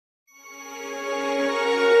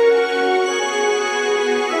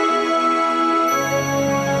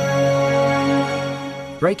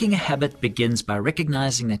Breaking a habit begins by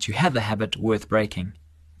recognizing that you have a habit worth breaking.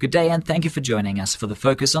 Good day and thank you for joining us for the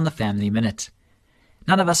Focus on the Family Minute.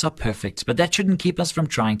 None of us are perfect, but that shouldn't keep us from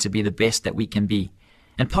trying to be the best that we can be.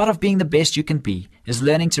 And part of being the best you can be is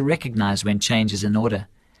learning to recognize when change is in order.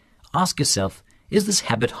 Ask yourself, is this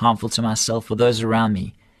habit harmful to myself or those around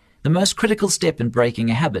me? The most critical step in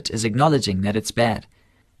breaking a habit is acknowledging that it's bad.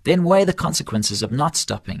 Then weigh the consequences of not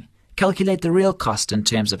stopping. Calculate the real cost in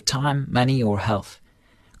terms of time, money, or health.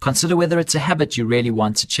 Consider whether it's a habit you really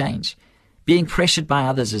want to change. Being pressured by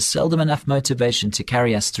others is seldom enough motivation to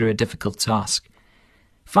carry us through a difficult task.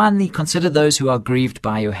 Finally, consider those who are grieved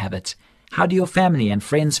by your habit. How do your family and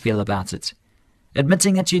friends feel about it?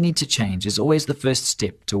 Admitting that you need to change is always the first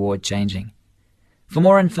step toward changing. For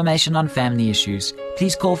more information on family issues,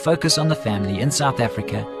 please call Focus on the Family in South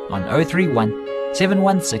Africa on 031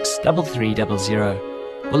 716 3300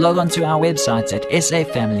 or log on to our website at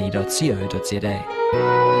safamily.co.za.